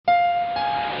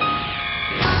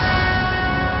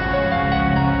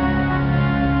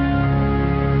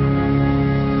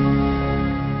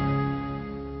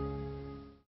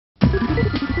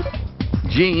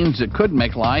genes that could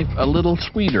make life a little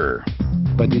sweeter.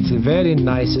 But it's a very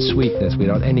nice sweetness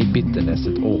without any bitterness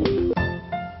at all.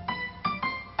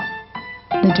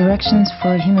 The directions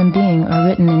for a human being are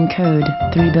written in code,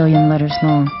 3 billion letters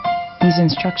long. These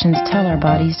instructions tell our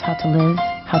bodies how to live,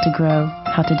 how to grow,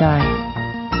 how to die.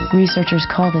 Researchers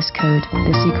call this code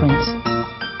the sequence.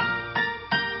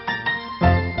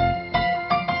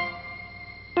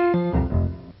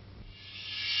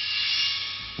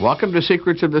 Welcome to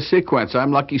Secrets of the Sequence.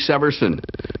 I'm Lucky Severson.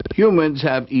 Humans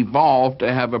have evolved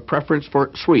to have a preference for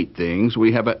sweet things.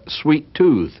 We have a sweet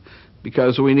tooth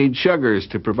because we need sugars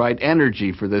to provide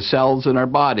energy for the cells in our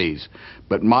bodies.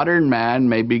 But modern man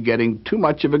may be getting too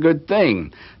much of a good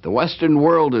thing. The Western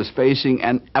world is facing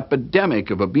an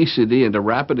epidemic of obesity and a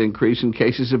rapid increase in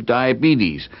cases of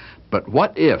diabetes. But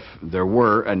what if there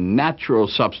were a natural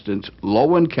substance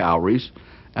low in calories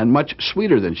and much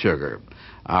sweeter than sugar?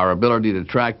 Our ability to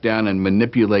track down and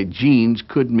manipulate genes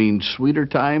could mean sweeter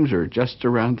times are just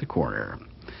around the corner.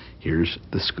 Here's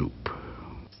the scoop.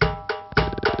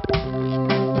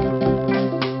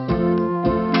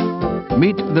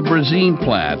 Meet the Brazzein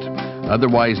plant,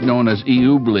 otherwise known as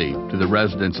Iubli, to the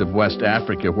residents of West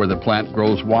Africa where the plant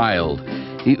grows wild.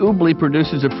 Iubli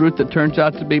produces a fruit that turns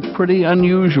out to be pretty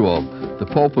unusual. The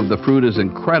pulp of the fruit is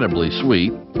incredibly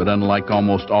sweet, but unlike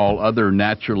almost all other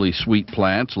naturally sweet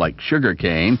plants like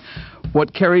sugarcane,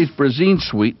 what carries Brazzein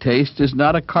sweet taste is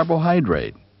not a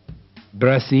carbohydrate.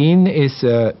 Brazzein is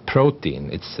a protein.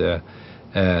 It's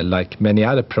like many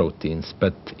other proteins,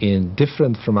 but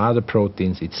different from other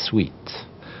proteins, it's sweet.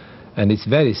 And it's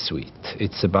very sweet.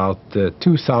 It's about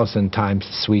 2,000 times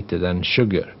sweeter than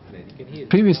sugar.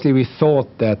 Previously we thought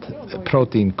that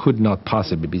protein could not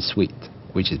possibly be sweet,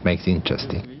 which makes it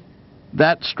interesting.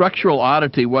 That structural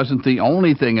oddity wasn't the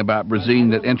only thing about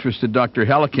Brazzein that interested Dr.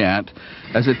 Hellekamp.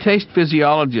 As a taste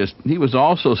physiologist, he was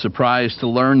also surprised to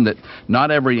learn that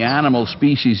not every animal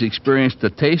species experienced the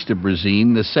taste of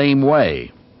Brazzein the same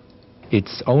way.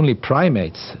 It's only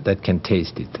primates that can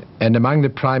taste it. And among the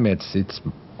primates, it's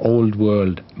old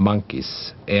world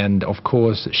monkeys and, of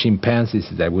course, chimpanzees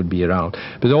that would be around,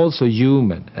 but also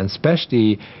human, and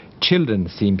especially children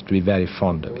seem to be very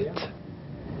fond of it.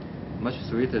 Much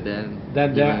sweeter than the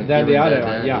other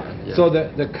one, yeah. So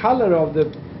the color of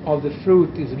the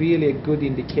fruit is really a good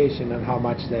indication of how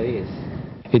much there is.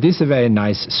 It is a very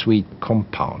nice sweet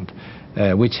compound,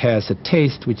 which has a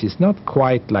taste which is not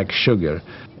quite like sugar.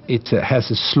 It has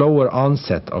a slower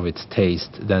onset of its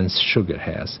taste than sugar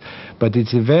has, but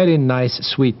it's a very nice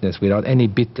sweetness without any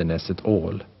bitterness at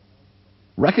all.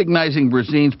 Recognizing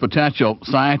Brazzein's potential,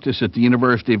 scientists at the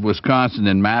University of Wisconsin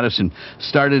in Madison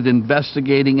started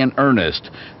investigating in earnest.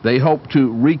 They hope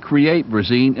to recreate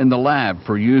Brazzein in the lab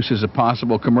for use as a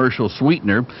possible commercial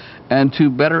sweetener and to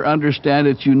better understand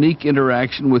its unique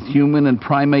interaction with human and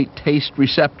primate taste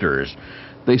receptors.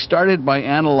 They started by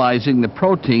analyzing the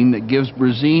protein that gives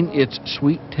Brazzein its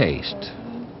sweet taste.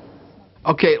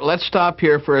 Okay, let's stop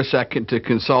here for a second to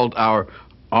consult our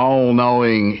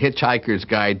all-knowing hitchhiker's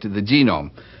guide to the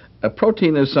genome. A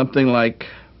protein is something like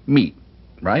meat,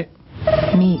 right?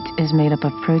 Meat is made up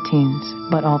of proteins,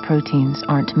 but all proteins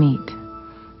aren't meat.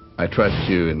 I trust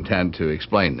you intend to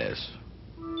explain this.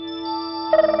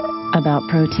 About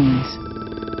proteins.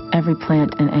 Every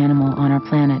plant and animal on our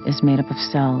planet is made up of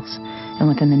cells, and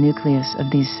within the nucleus of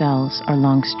these cells are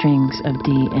long strings of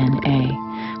DNA,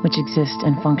 which exist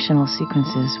in functional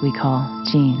sequences we call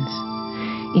genes.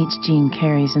 Each gene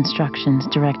carries instructions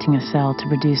directing a cell to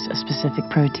produce a specific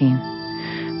protein.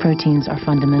 Proteins are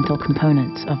fundamental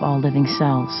components of all living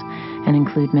cells and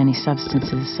include many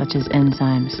substances such as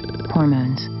enzymes,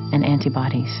 hormones, and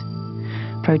antibodies.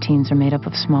 Proteins are made up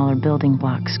of smaller building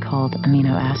blocks called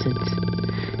amino acids.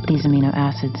 These amino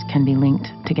acids can be linked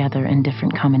together in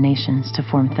different combinations to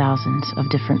form thousands of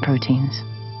different proteins.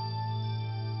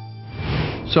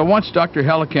 So once Dr.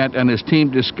 Hellekamp and his team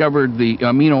discovered the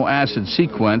amino acid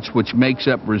sequence which makes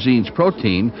up Brazzein's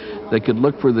protein, they could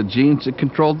look for the genes that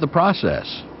controlled the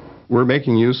process. We're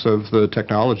making use of the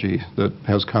technology that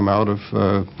has come out of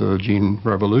the gene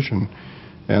revolution.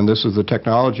 And this is the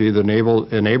technology that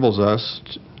enables us,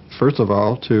 first of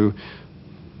all, to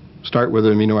start with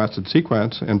an amino acid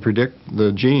sequence and predict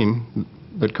the gene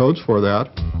that codes for that.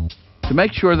 To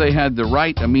make sure they had the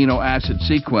right amino acid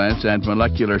sequence and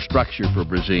molecular structure for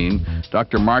Brazzein,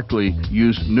 Dr. Markley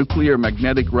used nuclear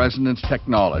magnetic resonance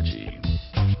technology.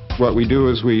 What we do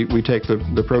is we take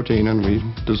the protein and we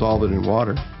dissolve it in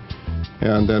water,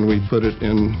 and then we put it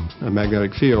in a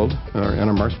magnetic field, or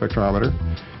NMR spectrometer.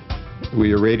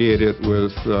 We irradiate it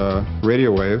with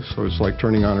radio waves, so it's like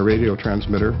turning on a radio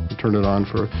transmitter. We turn it on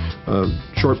for a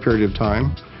short period of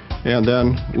time, and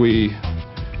then we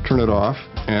turn it off,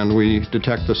 and we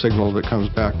detect the signal that comes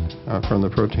back from the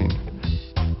protein.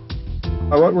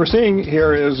 What we're seeing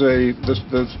here is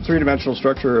the three-dimensional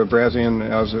structure of Brazzein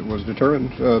as it was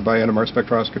determined by NMR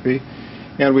spectroscopy.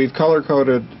 And we've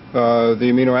color-coded the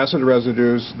amino acid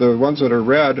residues. The ones that are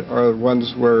red are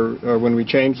ones where, when we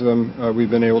change them, we've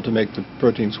been able to make the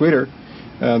protein sweeter.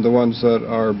 And the ones that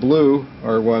are blue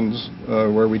are ones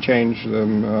where we change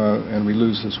them and we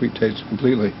lose the sweet taste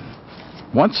completely.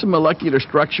 Once the molecular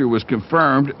structure was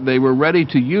confirmed, they were ready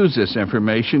to use this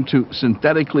information to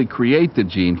synthetically create the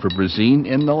gene for Brazzein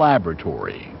in the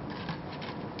laboratory.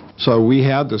 So we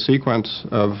had the sequence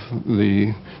of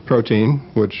the protein,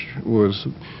 which was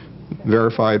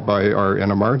verified by our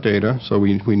NMR data, so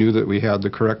we knew that we had the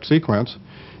correct sequence.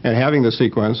 And having the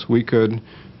sequence, we could,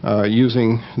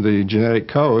 using the genetic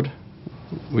code,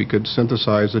 we could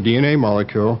synthesize a DNA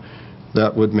molecule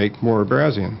that would make more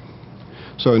Brazzein.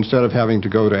 So instead of having to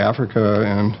go to Africa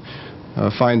and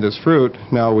find this fruit,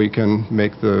 now we can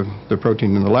make the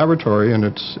protein in the laboratory, and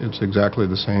it's exactly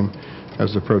the same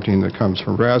as the protein that comes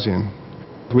from Brazzein.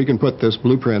 We can put this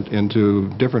blueprint into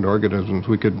different organisms.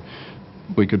 We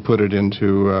could put it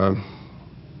into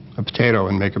a potato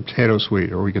and make a potato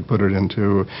sweet, or we could put it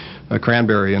into a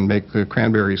cranberry and make the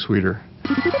cranberry sweeter.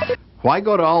 Why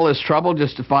go to all this trouble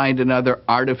just to find another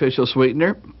artificial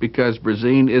sweetener? Because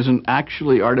Brazzein isn't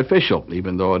actually artificial,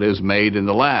 even though it is made in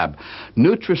the lab.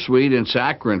 NutraSweet and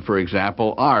saccharin, for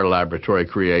example, are laboratory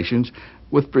creations.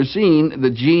 With Brazzein, the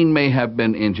gene may have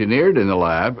been engineered in the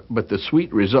lab, but the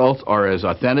sweet results are as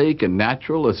authentic and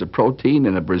natural as the protein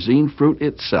in the Brazzein fruit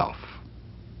itself.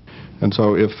 And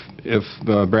so if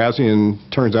Brazzein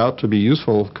turns out to be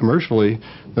useful commercially,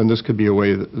 then this could be a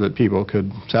way that people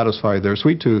could satisfy their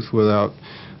sweet tooth without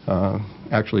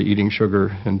actually eating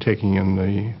sugar and taking in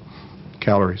the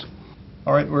calories.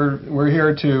 All right, we're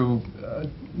here to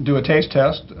do a taste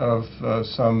test of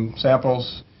some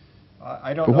samples.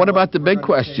 But what about the big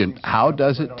question? How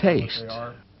does it taste?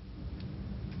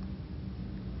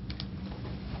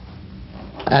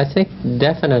 I think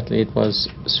definitely it was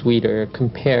sweeter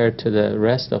compared to the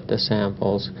rest of the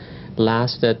samples.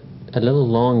 Lasted a little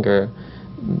longer,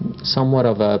 somewhat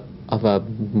of a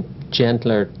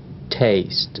gentler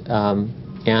taste,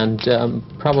 and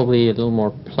probably a little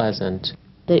more pleasant.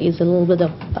 There is a little bit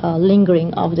of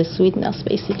lingering of the sweetness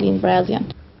basically in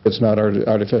Brazzein. It's not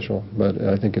artificial, but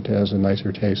I think it has a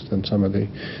nicer taste than some of the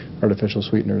artificial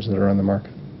sweeteners that are on the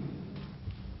market.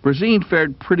 Brazzein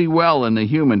fared pretty well in the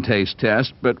human taste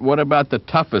test, but what about the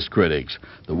toughest critics,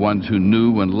 the ones who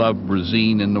knew and loved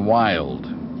Brazzein in the wild?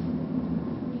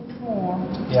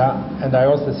 Yeah, and I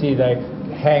also see they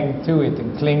hang to it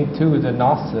and cling to the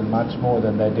nozzle much more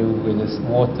than they do with this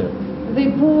water.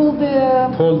 They pull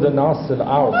the nozzle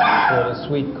out for the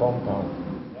sweet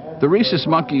compound. The rhesus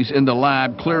monkeys in the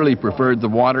lab clearly preferred the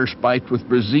water spiked with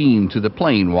Brazzein to the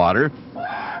plain water.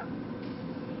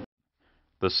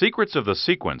 The Secrets of the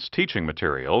Sequence teaching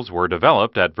materials were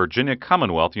developed at Virginia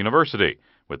Commonwealth University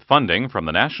with funding from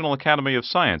the National Academy of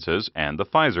Sciences and the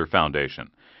Pfizer Foundation.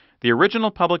 The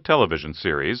original public television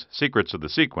series, Secrets of the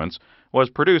Sequence, was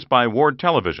produced by Ward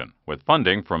Television with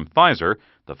funding from Pfizer,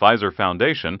 the Pfizer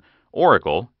Foundation,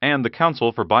 Oracle, and the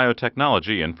Council for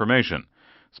Biotechnology Information.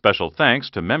 Special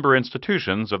thanks to member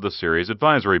institutions of the series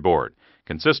advisory board,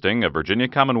 consisting of Virginia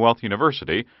Commonwealth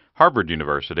University, Harvard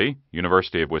University,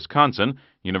 University of Wisconsin,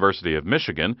 University of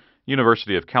Michigan,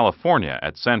 University of California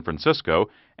at San Francisco,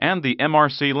 and the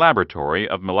MRC Laboratory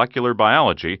of Molecular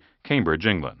Biology, Cambridge,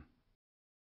 England.